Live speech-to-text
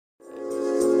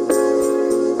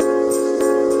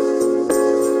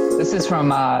This is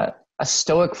from a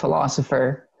Stoic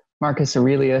philosopher, Marcus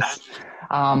Aurelius.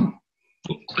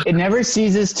 It never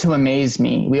ceases to amaze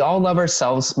me. We all love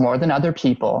ourselves more than other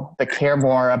people, but care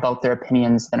more about their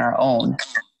opinions than our own.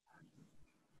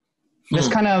 This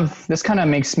kind of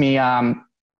makes me kind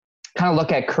of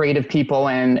look at creative people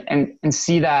and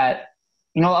see that,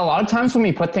 you know, a lot of times when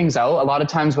we put things out, a lot of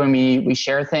times when we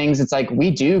share things, it's like we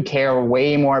do care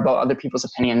way more about other people's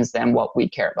opinions than what we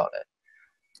care about it.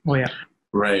 Oh yeah.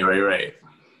 Right.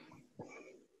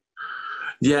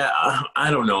 Yeah,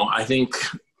 I don't know. I think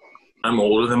I'm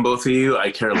older than both of you.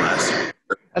 I care less.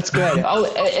 That's good. Oh,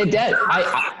 it did.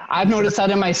 I've noticed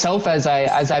that in myself as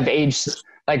I've aged,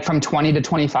 like from 20 to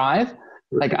 25.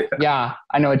 Like, yeah,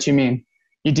 I know what you mean.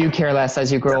 You do care less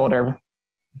as you grow older.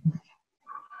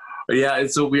 Yeah,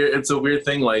 it's a weird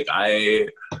thing. Like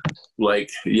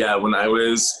when I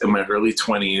was in my early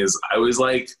 20s, I was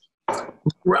like,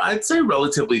 I'd say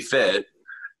relatively fit.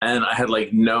 And I had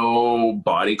like no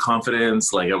body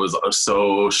confidence. Like I was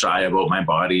so shy about my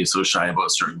body, so shy about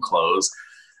certain clothes.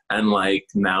 And like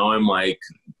now I'm like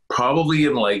probably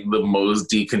in like the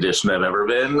most deconditioned I've ever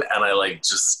been. And I like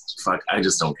I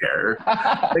just don't care.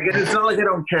 Like it's not like I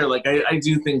don't care. Like I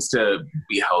do things to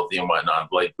be healthy and whatnot.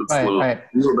 Like it's a little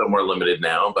bit more limited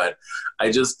now. But I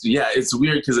just, it's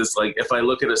weird because it's like if I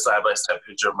look at a side-by-side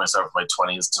picture of myself from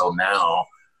my 20s till now,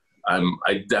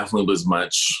 I definitely was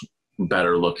much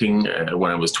better looking when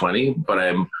I was 20, but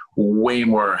I'm way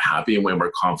more happy and way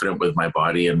more confident with my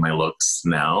body and my looks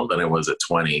now than I was at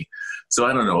 20. So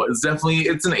I don't know. It's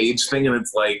an age thing, and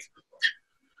it's like,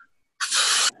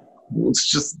 it's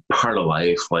just part of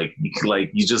life. Like you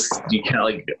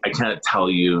can't I can't tell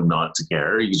you not to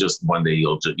care. You just, one day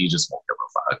you just won't give a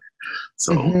fuck.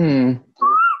 So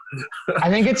I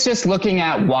think it's just looking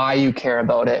at why you care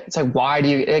about it. It's like, why do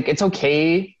you, like, it's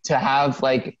okay to have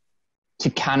like, to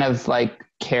kind of like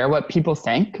care what people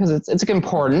think, because it's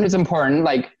important.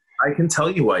 Like, I can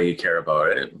tell you why you care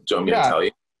about it. Do you want me to tell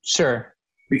you? Sure.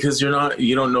 Because you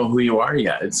don't know who you are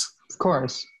yet. Of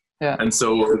course. Yeah. And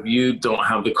so if you don't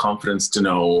have the confidence to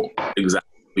know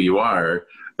exactly who you are,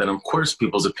 then of course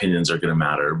people's opinions are going to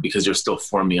matter because you're still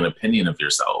forming an opinion of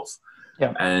yourself.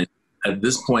 Yeah. And at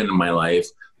this point in my life,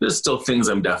 there's still things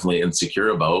I'm definitely insecure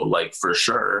about, like for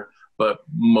sure. But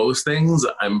most things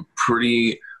I'm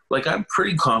pretty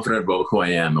confident about who I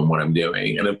am and what I'm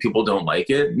doing. And if people don't like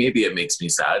it, maybe it makes me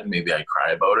sad. Maybe I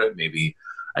cry about it. Maybe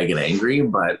I get angry,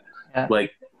 but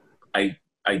like,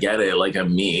 I get it. Like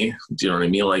I'm me. Do you know what I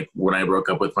mean? Like when I broke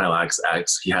up with my last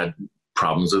ex, he had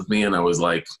problems with me and I was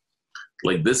like,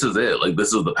 this is it. Like,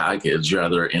 this is the package. You're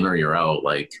either in or you're out.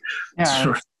 Like,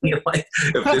 like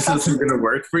if this isn't going to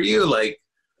work for you, like,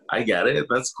 I get it.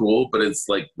 That's cool. But it's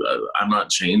like, I'm not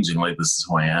changing. Like, this is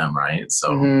who I am. Right.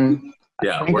 So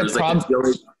yeah. Whereas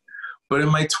but in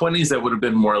my 20s, I would have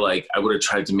been more like, I would have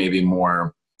tried to maybe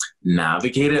more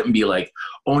navigate it and be like,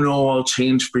 oh no, I'll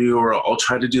change for you, or I'll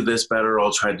try to do this better, or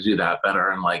I'll try to do that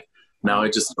better. And like, now I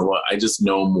just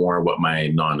know more what my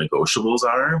non-negotiables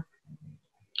are.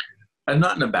 And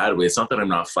not in a bad way. It's not that I'm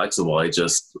not flexible. I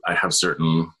have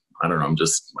certain, I don't know,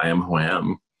 I am who I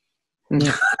am.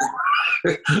 Yeah.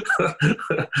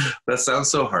 That sounds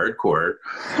so hardcore.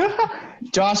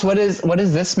 Josh, what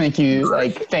does this make you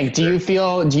like think? Do you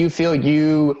feel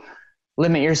you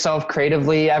limit yourself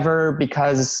creatively ever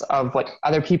because of what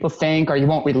other people think, or you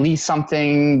won't release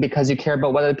something because you care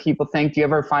about what other people think? Do you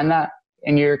ever find that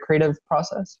in your creative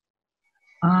process?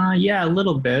 Yeah, a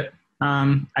little bit.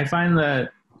 I find that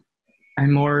I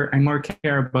more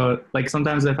care about, like,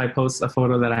 sometimes if I post a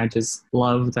photo that I just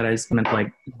love, that I spent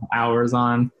like hours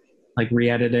on, like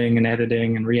re-editing and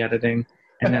editing and re-editing,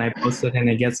 and then I post it and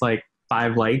it gets like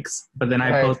 5 likes, but then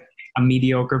I post a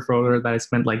mediocre photo that I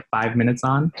spent like 5 minutes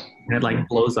on and it like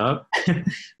blows up.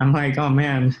 I'm like, oh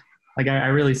man, like I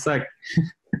really suck.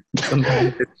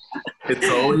 Sometimes.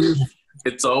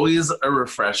 It's always a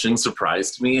refreshing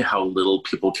surprise to me how little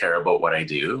people care about what I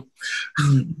do.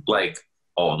 Like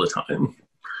all the time.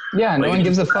 Yeah, no one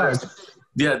gives a fuck.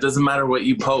 Yeah, it doesn't matter what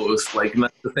you post. Like, and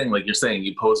that's the thing. Like you're saying,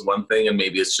 you post one thing and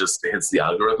maybe it hits the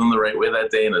algorithm the right way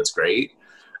that day and it's great.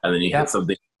 And then you hit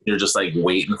something, you're just like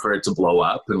waiting for it to blow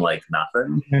up and like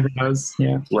nothing. Never does.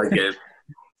 Yeah. Like it.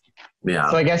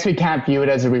 Yeah. So I guess we can't view it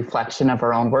as a reflection of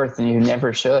our own worth, and you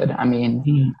never should. I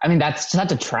mean, that's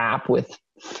such a trap with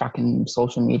fucking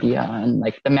social media and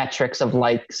like the metrics of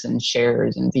likes and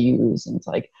shares and views. And it's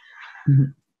like,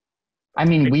 I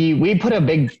mean, we put a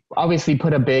big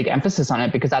emphasis on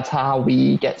it because that's how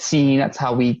we get seen. That's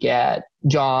how we get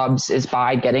jobs, is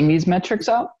by getting these metrics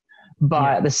up.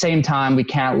 But at the same time, we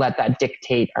can't let that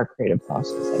dictate our creative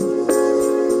process.